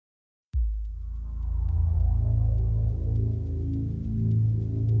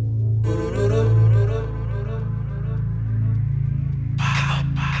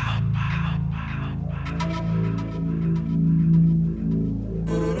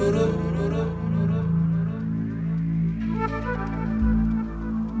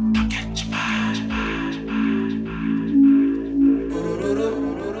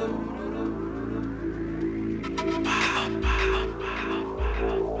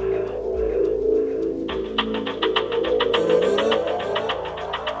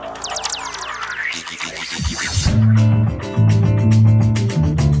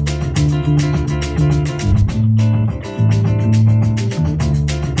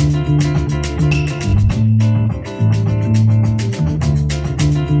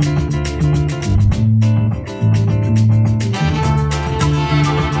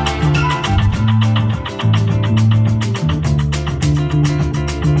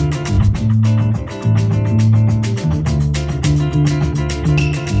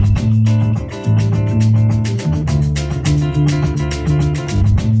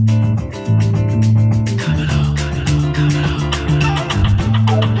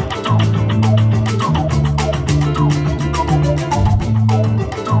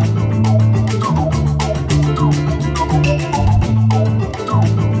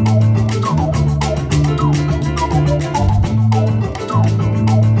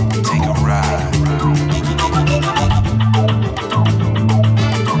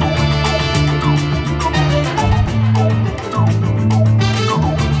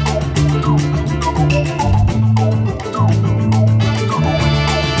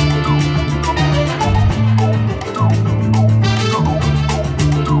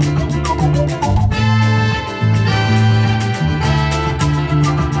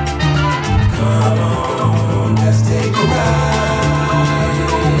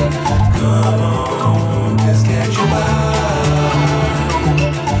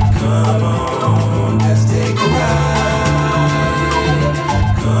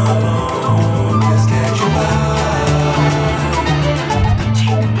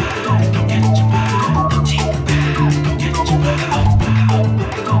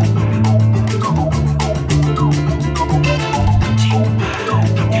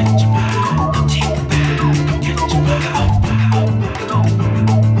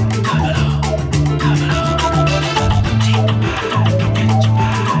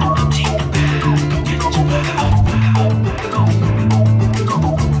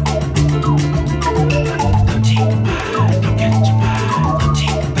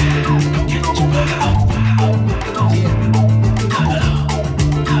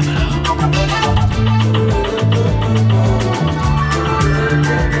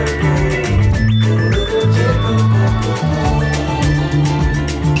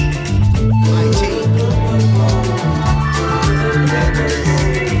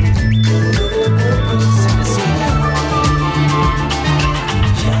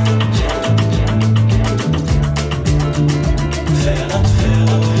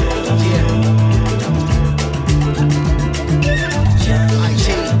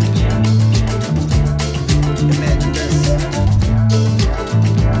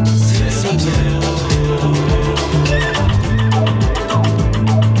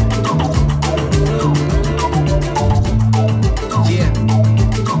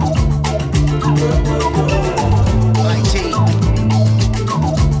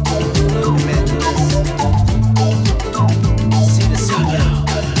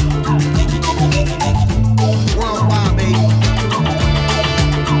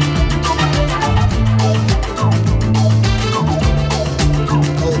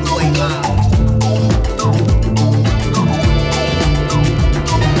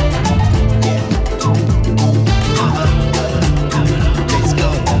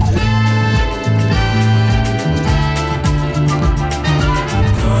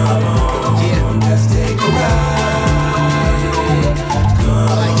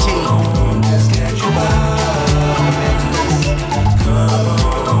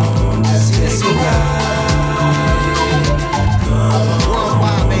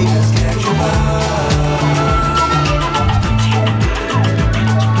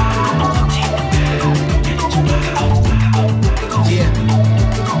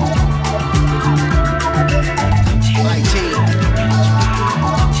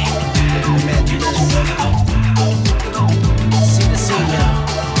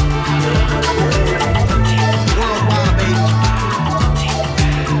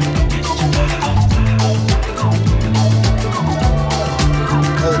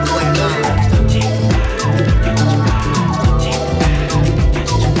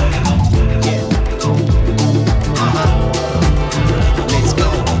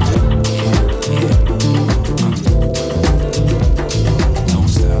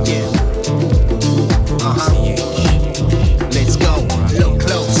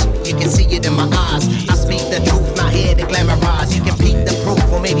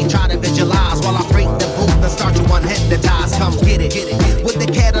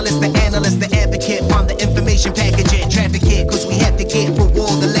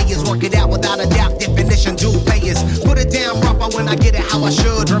without a doubt, definition do players. Put it down proper when I get it how I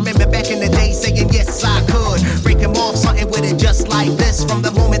should. Remember back in the day saying yes I could. Break him off something with it just like this. From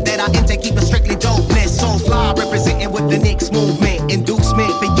the moment that I enter, keep it strictly dopeness. So fly representing with the next movement.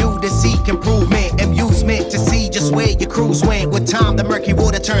 Inducement for you to seek improvement. Amusement to see just where your cruise went. With time the murky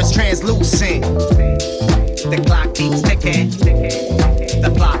water turns translucent. The clock keeps ticking.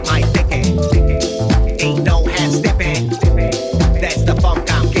 The clock might thicken. Ain't no half stepping. That's the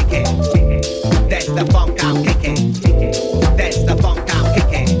funk I'm kicking. That's the funk I'm kicking. That's the funk I'm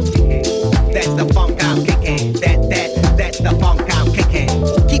kicking. That's the funk I'm kicking. That's the funk I'm kicking.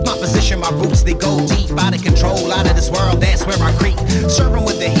 Keep my position, my roots, they go deep. Out of control, out of this world, that's where I creep. Serving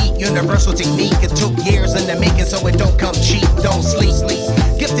with the heat, universal technique. It took years in the making, so it don't come cheap. Don't sleep.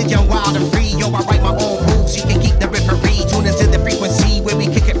 Gifted, young, wild, and free. Yo, I write my own rules. You can keep the referee. Tune into the frequency where we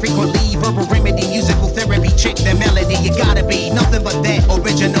kick it frequently. Verbal remedy, musical therapy, check the melody. You gotta be nothing but that.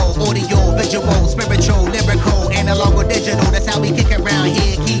 Original, audio, visual, spiritual, lyrical, analog or digital. That's how we kick it around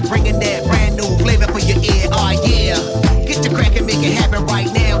here. Keep bringing that brand new flavor for your ear. Oh yeah. Get your crack and make it happen right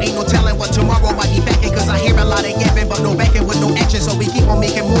now. Ain't no telling what tomorrow might be backing. Cause I hear a lot of yapping, but no backing with no action. So we keep on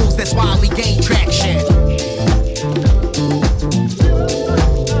making moves. That's why we gain traction.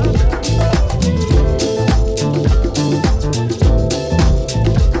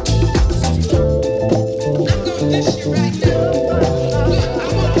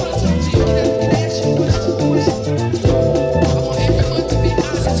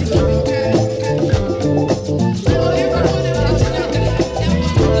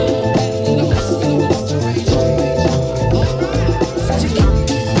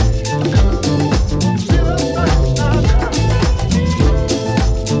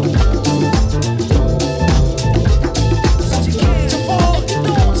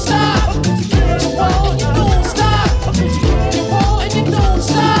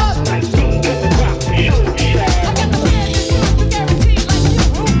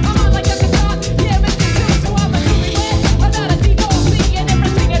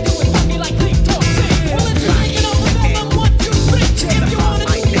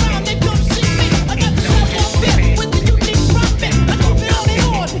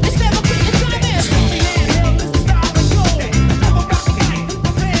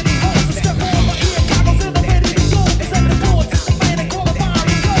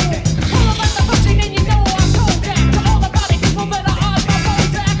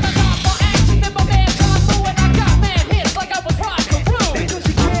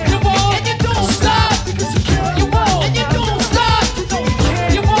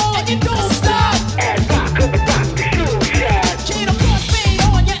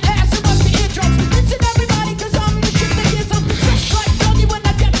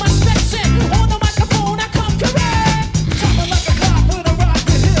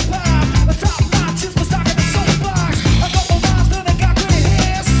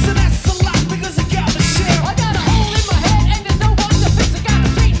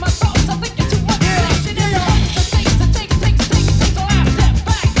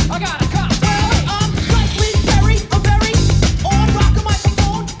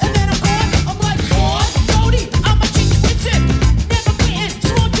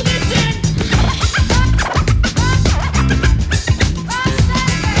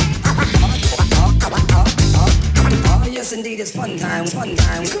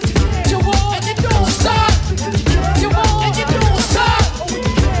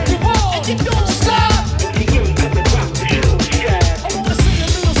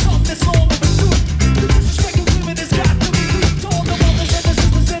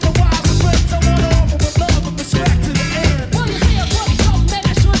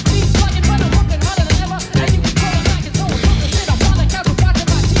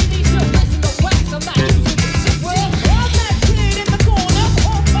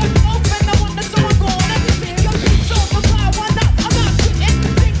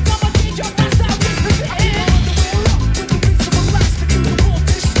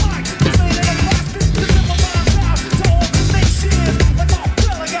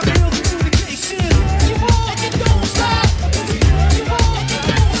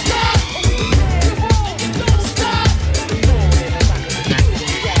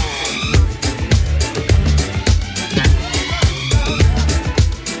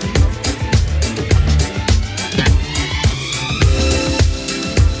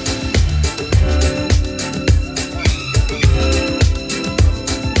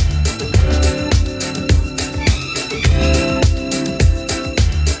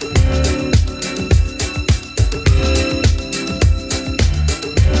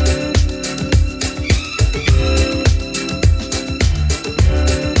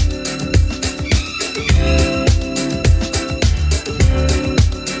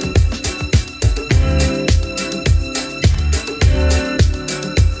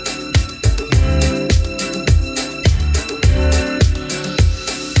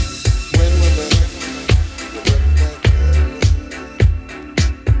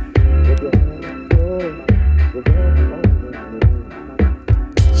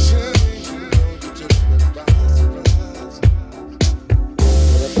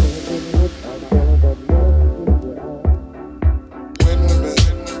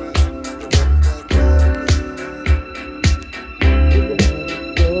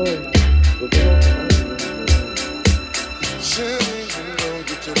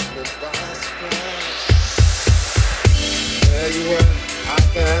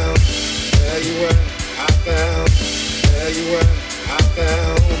 found, there you were, I found, there you were, I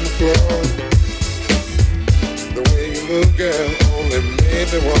found the floor. The way you move, girl, only made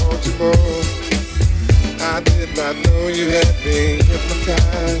me want you more. I did not know you had me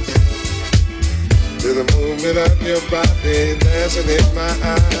hypnotized to the movement of your body dancing in my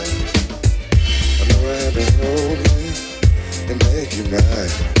eyes. I know I had to hold you and make you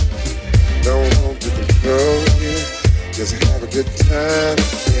mine. Don't want to control you, just have a good time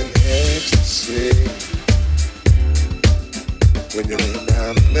in ecstasy. When you lay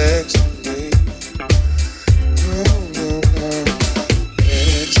down next to me, oh no, no,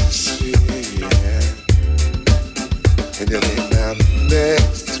 ecstasy, yeah. When you lay down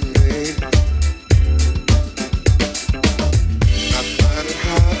next to me, I find it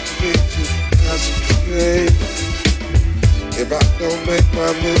hard for me to concentrate. If I don't make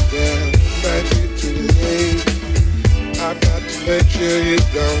my move down, it might be too late. I've got to make sure you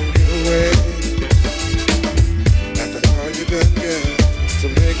don't get away. After all you done, girl, to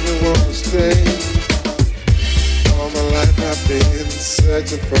make me want to stay. All my life I've been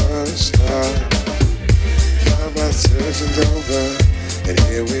searching for a star. Now my searching's over, and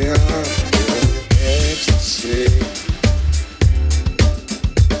here we are, feeling ecstasy.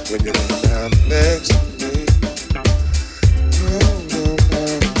 When you lay down next to me, oh no, no,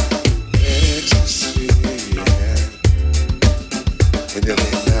 ecstasy, yeah. When you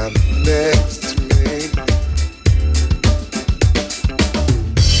lay down next to me.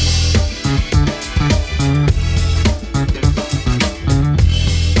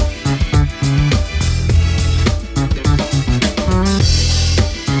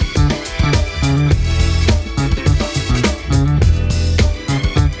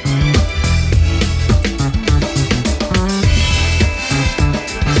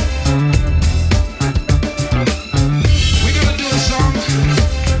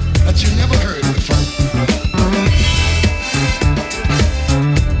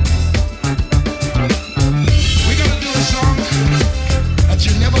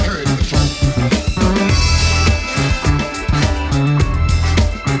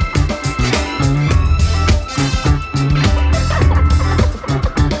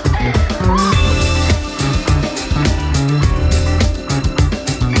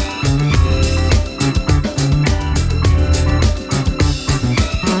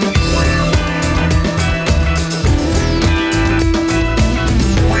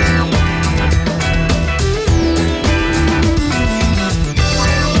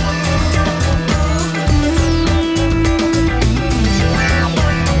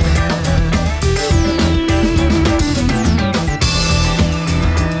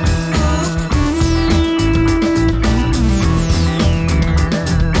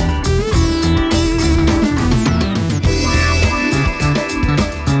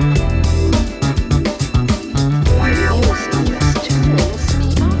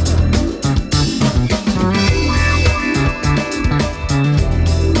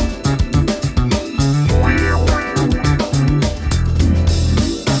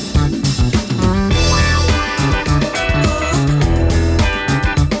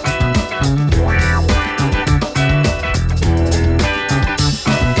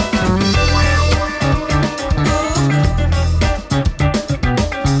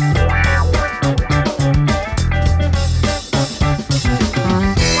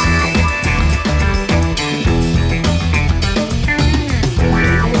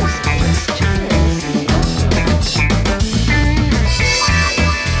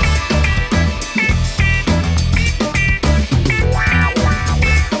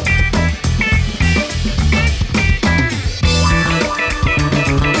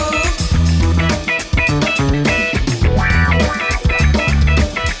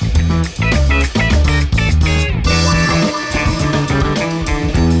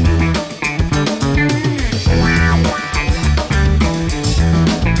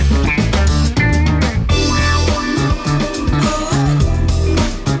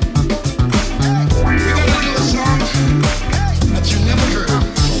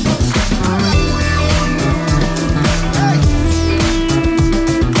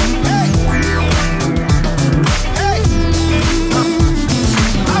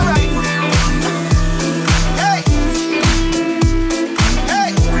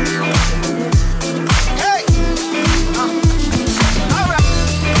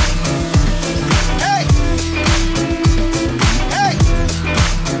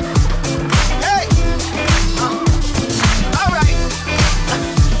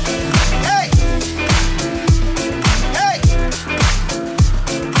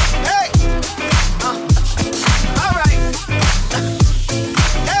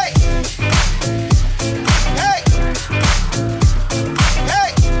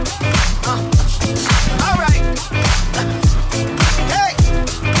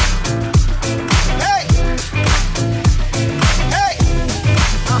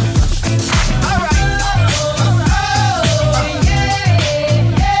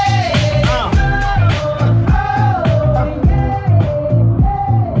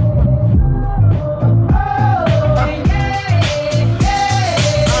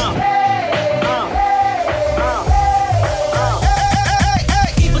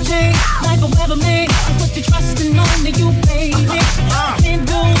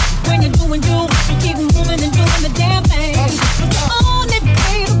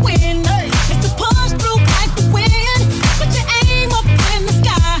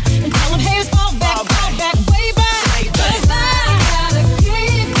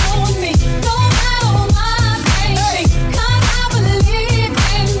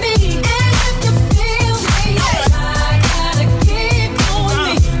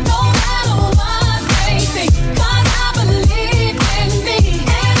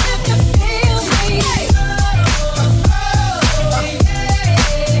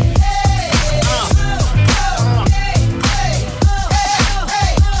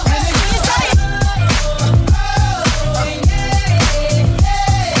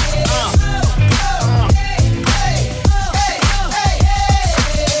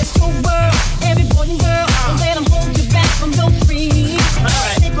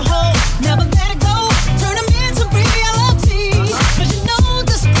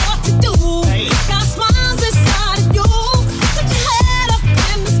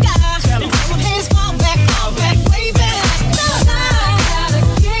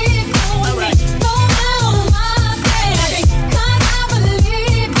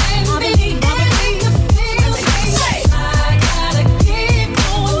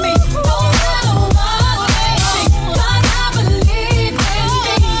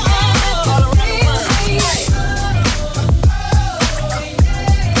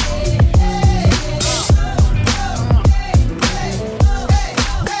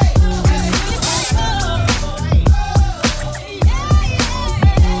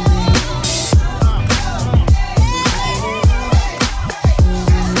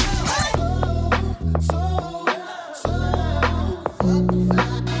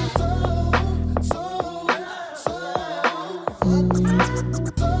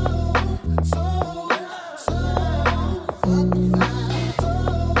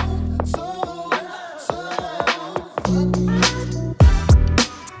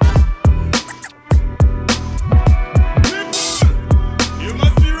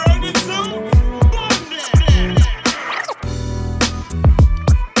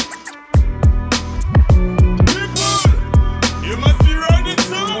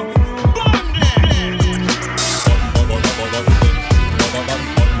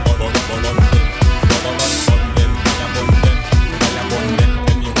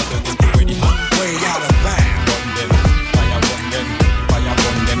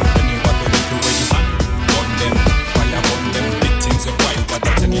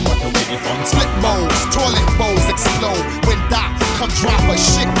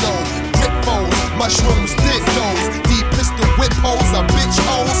 shit low. Grip foes, mushrooms, dick those. Deep pistol whip hoes, a bitch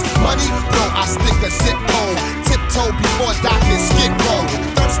hoes. Money, bro, I stick a zip code. Tiptoe before doctors skid row.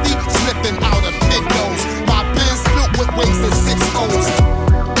 Thirsty, slipping out of pit nose. My Benz built with wings and 6 O's.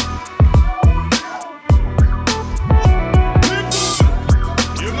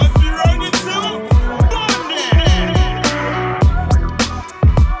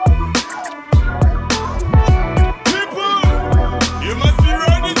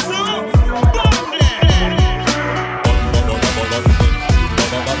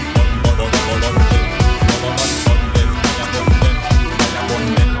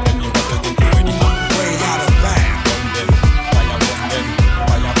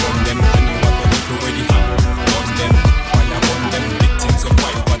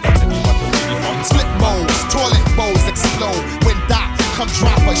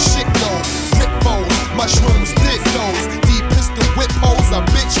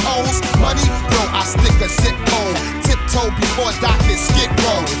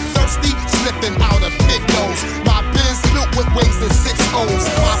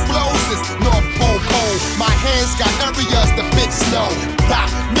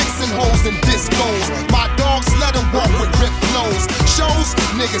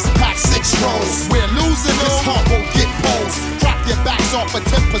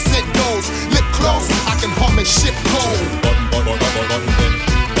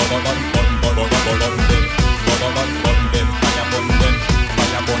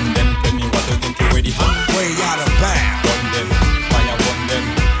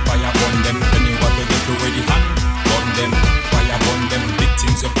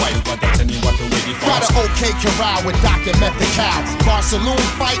 Saloon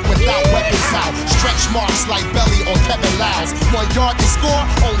fight without weapons out. Stretch marks like belly on Kevin Lyles. 1 yard to score,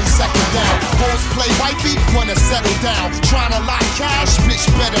 only second down. Hoes play wifey, wanna settle down. Tryna lock cash, bitch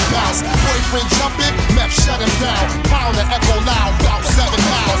better bounce. Boyfriend jumping, meth shut him down. Pound the echo loud, about 7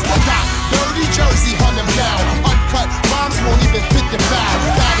 miles. Got dirty jersey, hunt him down. Uncut rhymes won't even fit the foul.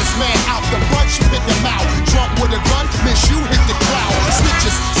 Baddest man out the bunch, pick him out. Drunk with a gun, miss you, hit the crowd.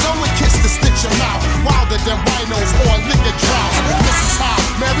 Snitches, someone kiss to stitch him out. Wilder than rhinos or liquor droughts. Mrs. Howe,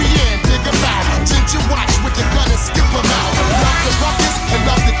 Mary Ann, dig him out. Ginger watch with the gun and skip him out. Love the ruckus and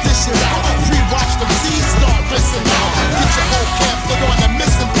love to dish it out. Pre-watch them C's start racing out. Get your whole camp put on a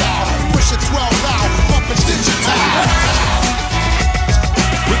missing foul. Push a 12 out, bumpin' digital.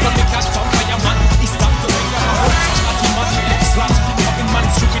 We come to catch some fireman. It's time to make a hope. Some naughty man, slap, fucking man,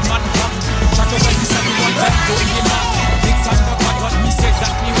 stupid man, ham. Try to raise this everyone, then go in the man. Big time, but what me say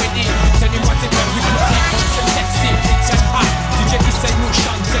exactly with it. Tell you what it can, we put like hot and sexy. It's and hot. DJ he said no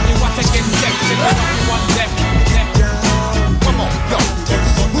shot. Tell me what I can get. Tell me what you want them. Come on, yo,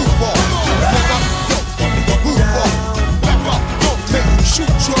 move on, nigga, yo, move on. Back up, don't make me shoot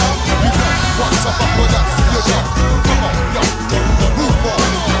you. You know what's up with us, you know. Come on, yo, move on,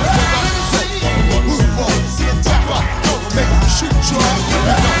 nigga, move on. Back up, don't make me shoot you.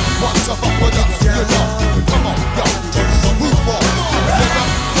 You know what's up with us, you know. Come on, yo, move on, nigga,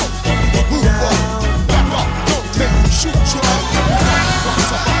 move on. Back up, don't make me shoot you. You know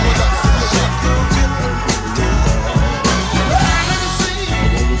what's up with us, you know.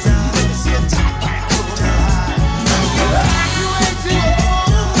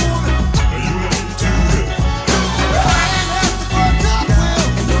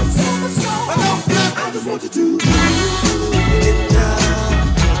 What to do?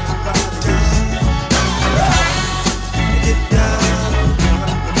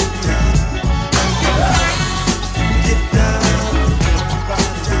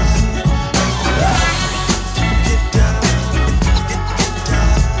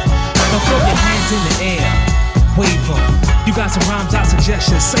 You got some rhymes, I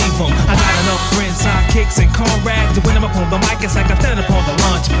suggest you save them. I got enough friends, sidekicks, and comrades to win them up on the mic. It's like I stand upon the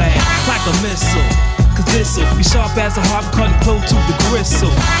launch pad, like a missile. Cause this'll be sharp as a harp, cutting close to the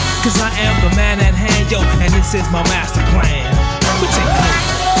gristle. Cause I am the man at hand, yo, and this is my master plan. We take it.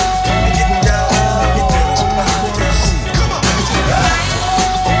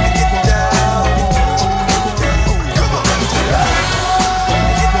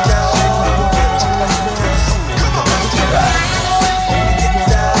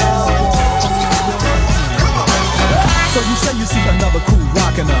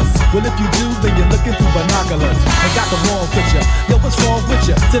 Well, if you do, then you're looking through binoculars and got the wrong picture. Yo, what's wrong with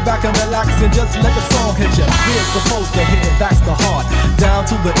you? Sit back and relax and just let the song hit you. We're supposed to hit it, that's the heart. Down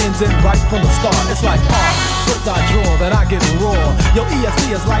to the ends and right from the start. It's like art. First I draw, then I get raw. Yo,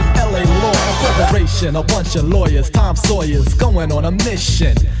 ESP is like LA Law. A corporation, a bunch of lawyers, Tom Sawyers, going on a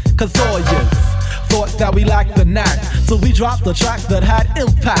mission. Cause all yous thought that we lacked the knack, so we dropped the track that had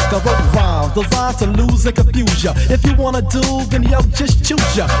impact. I wrote rhymes designed to lose and confuse ya. If you want a dude, then yo, just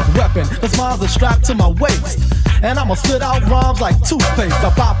choose ya weapon, cause mine's are strapped to my waist. And I'ma spit out rhymes like toothpaste.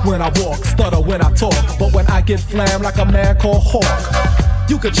 I bop when I walk, stutter when I talk, but when I get flammed like a man called Hawk,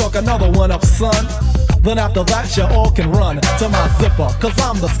 you can chalk another one up, son. Then after that you all can run to my zipper, cause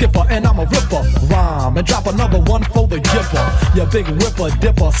I'm the skipper and I'm a ripper. Rhyme and drop another one for the gipper. You big whipper,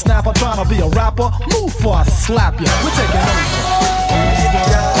 dipper, snapper, trying to be a rapper. Move before I slap you, we're taking over.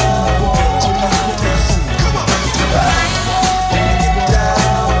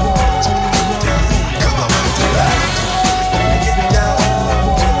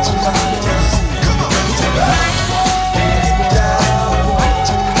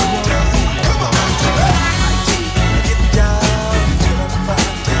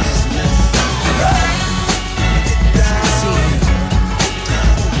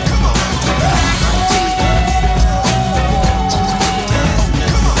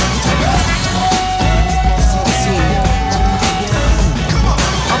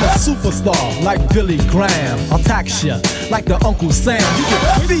 Superstar like Billy Graham, I'll tax ya like the Uncle Sam. You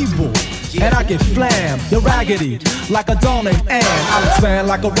get feeble and I get flam. You're raggedy like a doll named Ann. I'll expand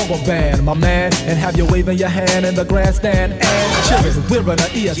like a rubber band, my man, and have you waving your hand in the grandstand and cheering. Wearing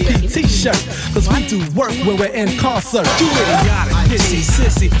an ESP t-shirt, cause we do work when we're in concert. You idiotic, pissy,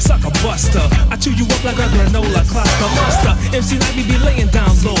 sissy, sucker buster. I chew you up like a granola cluster monster. MC like me be laying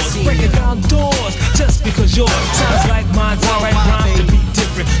down laws, breaking down doors just because yours sounds like mine's alright. Rhyme to be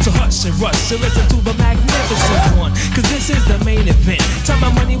different, so hush and rush to listen to the magnificent one, cause this is the main event. Time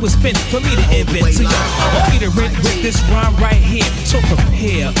my money was spent for me to invent, so yo, I'ma eat a rent with this rhyme right here. So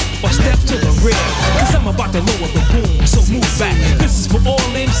prepare or step to the rear, cause I'm about to lower the boom, so move back. This is for all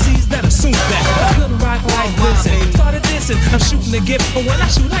MCs that assume that I couldn't rock like this and started this and I'm shooting a gift, but when I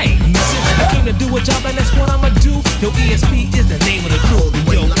shoot I ain't missing. I came to do a job and that's what I'ma do. Yo, ESP is the name of the crew.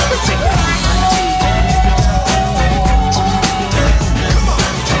 Yo, take it.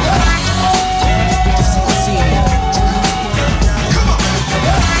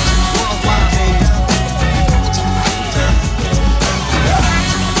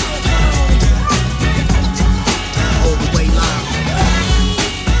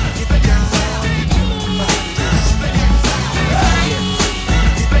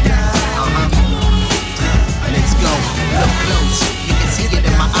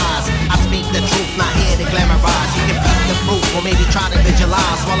 Maybe try to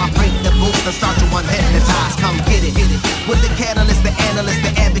visualize while I break the booth and start to unhypnotize. Come get it, with the catalyst, the analyst, the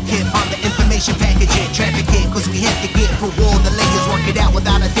advocate. On the information package, it, traffic it, cause we have to get through all the layers. Work it out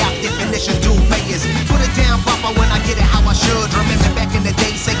without a doubt, definition, do payers. Put it down proper when I get it how I should. Remember back in the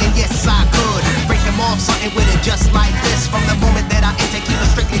day saying yes I could. Break them off something with it just like this. From the moment that I enter, keep it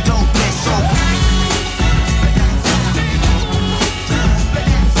strictly dopeness. So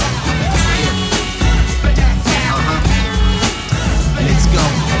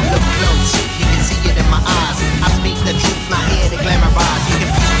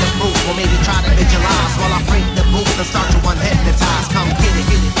maybe try to visualize while I break the booth and start to unhypnotize. Come get it,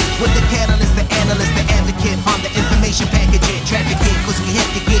 with the catalyst, the analyst, the advocate. On the information package, it, traffic it, cause we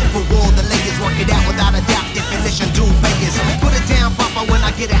have to get through all the layers. Work it out without a doubt, definition, do payers. Put it down proper when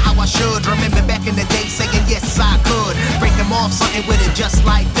I get it how I should. Remember back in the day saying yes I could. Break them off something with it just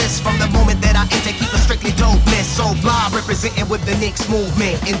like this. From the moment that I enter, keep it strictly dopeness. So fly, representing with the next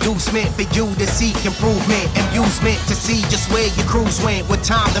movement. Inducement for you to seek improvement. Amusement to see just where your cruise went. With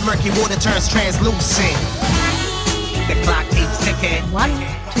time the murky water turns translucent. The clock keeps ticking. 1,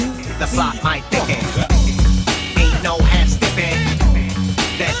 2, the plot might thicken. Ain't no half stepping.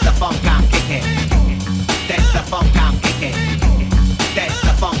 That's the funk I'm kicking. That's the funk I'm kicking. That's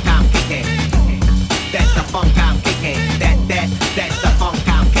the funk I'm kicking. That's the funk I'm kicking. That's the funk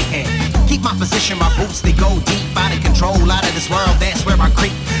I'm kicking. Keep my position, my roots, they go deep. Out of control, out of this world, that's where I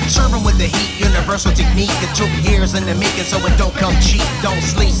creep. Serving with the heat, universal technique. It took years in the making, so it don't come cheap. Don't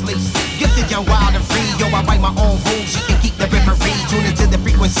sleep. Gifted, young, wild, and free. Yo, I write my own rules. You can keep the referee. Tune into the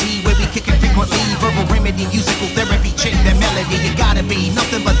frequency where we kick it frequently. Verbal remedy, musical therapy, check the melody. You gotta be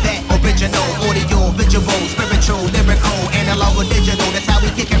nothing but that. Original, audio, visual, spiritual, lyrical, analog or digital. That's how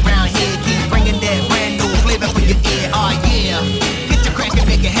we kick it around here. Keep bringing that brand new flavor for your ear. Oh yeah. Get your crack and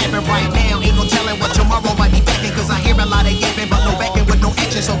make it happen right now. Ain't no telling what tomorrow might be backing, cause I hear a lot of yapping, but no backing with no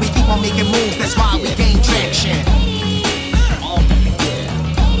action. So we keep on making moves, that's why we gain traction.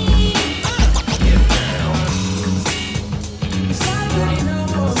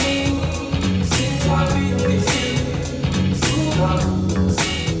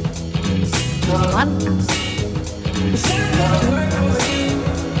 One, 2,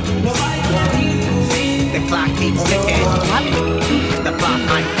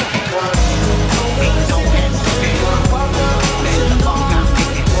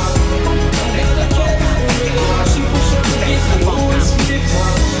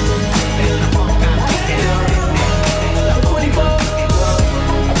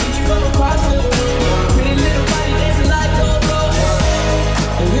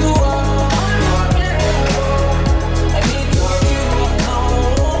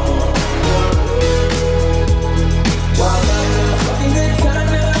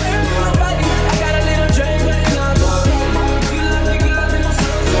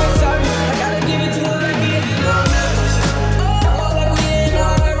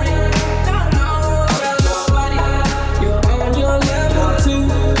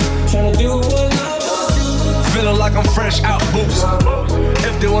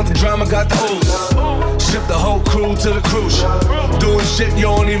 got the ooze. Ship the whole crew to the cruise ship. Doing shit you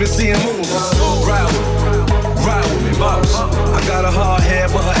don't even see in movies. Ride with me, boss. I got a hard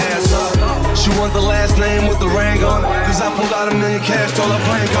head, but her ass up. She want the last name with the ring on it. Cause I pulled out $1 million cash, told her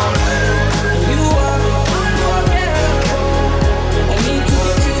blank on it. You are unforgettable. I need to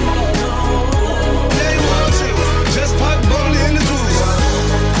get you alone. They want you. Just pop bubbly in the juice.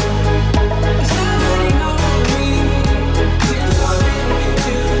 It's not really on me. Since I've been with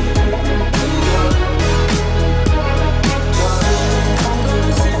you. I'm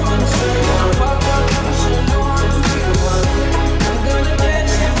gonna sit on the street. I'm fucked up. I should know how to be the one. I'm gonna get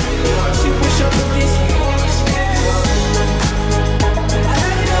you. She push up with this. I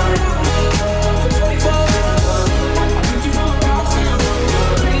had it all around for 24 hours. I put you on the rocks and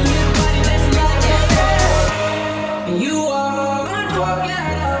bring me a body that's like it. And you are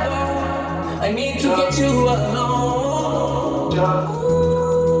unforgettable. I need to get you alone.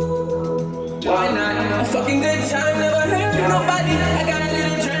 Why not? A fucking good time, never hurt nobody. I got a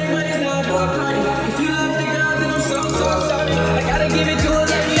little drink, but it's not for party. If you love the girl, then I'm so sorry. I gotta give it to her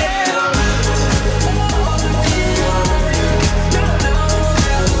like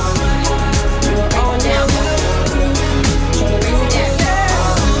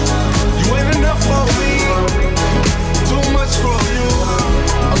You ain't enough for me. Too much for you.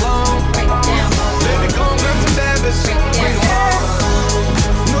 Alone. Baby, go and grab some babies. Bring 'em home.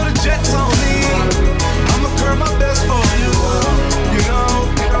 Know the jet's on me. I'ma curb my best for you. You know.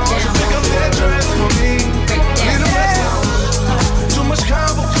 So pick up that dress for me. Need a rest now. Too much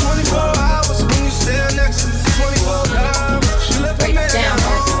combo. 24 hours when you stand next to me. 24 hours. She left me down.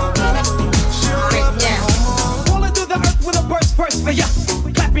 She don't love me. Falling through the earth with a burst first for ya.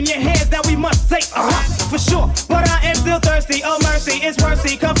 Clapping your hands, now we must say, for sure. But I am still thirsty. Oh mercy, it's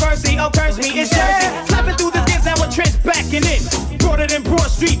mercy. Come mercy, oh curse me, it's Jersey. Clapping through the skids, now we're trench backing in. Broader than Broad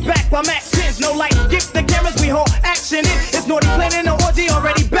Street, back by Max 10s. No light, skip the cameras, we hold action in. It's naughty planning the orgy,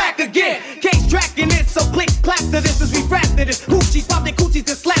 already back again. Case tracking it, so click, clap to this as we rafted it. Hoochie, pop their coochies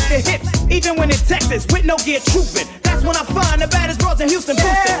and slap their hips. Even when in Texas, with no gear trooping. That's when I find the baddest bros in Houston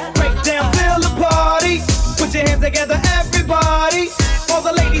boosting. Break down, feel the party. Put your hands together, everybody. All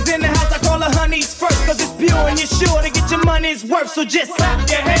the ladies in the house, I call her honeys first. Cause it's pure and you're sure to get your money's worth. So just clap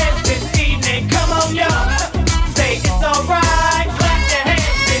your hands this evening. Come on, y'all. Say it's alright. Clap your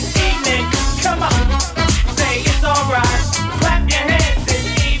hands this evening. Come on. Say it's alright. Clap your hands this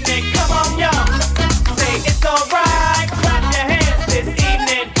evening. Come on, y'all. Say it's alright. Clap your hands this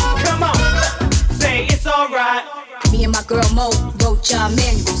evening. Come on. Say it's alright. Me and my girl Mo wrote your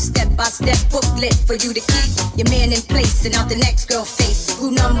manual, step-by-step booklet for you to keep your man in place and out the next girl face.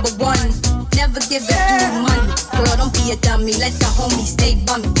 Who number one? Never give a dude money. Girl, don't be a dummy, let the homie stay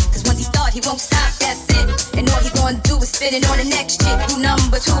bummy. Cause once he start, he won't stop, that's it. And all he gonna do is spit it on the next chick. Who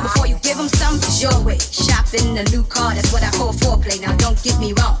number two? Before you give him some, it's your way. Shopping a new car, that's what I call foreplay. Now don't get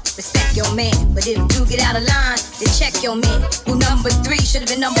me wrong, respect your man. But if you get out of line, then check your man. Who number three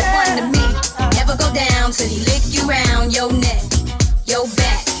should've been number one to me. Never go down till he lick you round your neck, your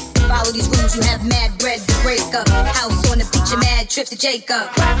back. Follow these rules, you have mad bread to break up. House on the beach, your mad trip to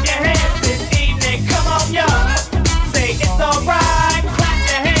Jacob. Clap your hands this evening, come on, y'all. Say it's alright. Clap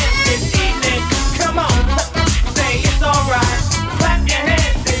your hands this evening, come on. Say it's alright. Clap your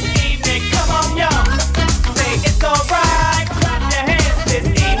hands this evening, come on, y'all. Say it's alright. Clap your hands this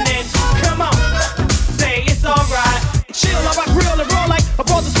evening, come on. Say it's alright. Chill, I rock real and roll like a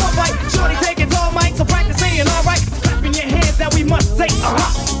brother's smoke fight. Shorty taking all mic, so practice saying alright. Clapping your hands, that we must say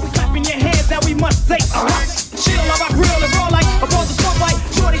Clapping your hands, that we must say Chill, I rock real and roll like a brother's smoke fight.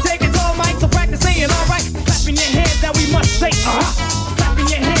 Shorty taking all mic, so practice saying alright. Clapping your hands, that we must say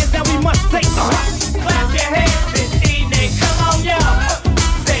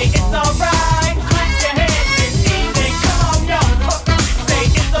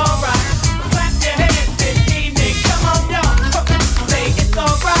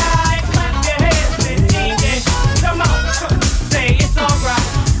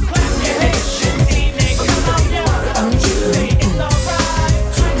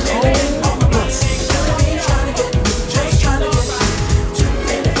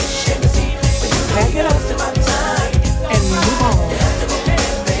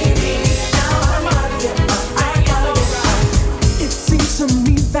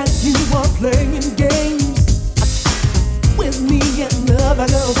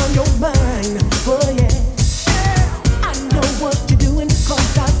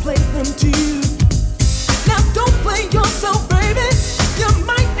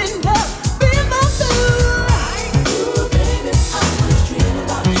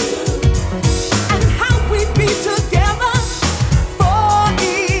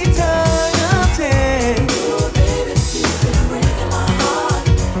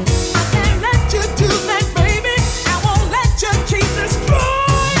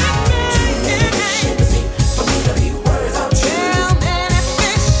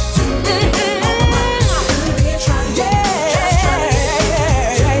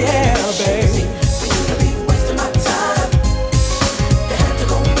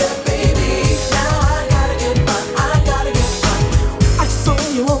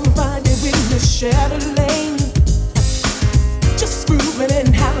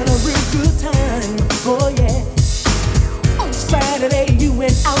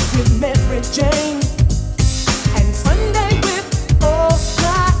went out with Mary Jane.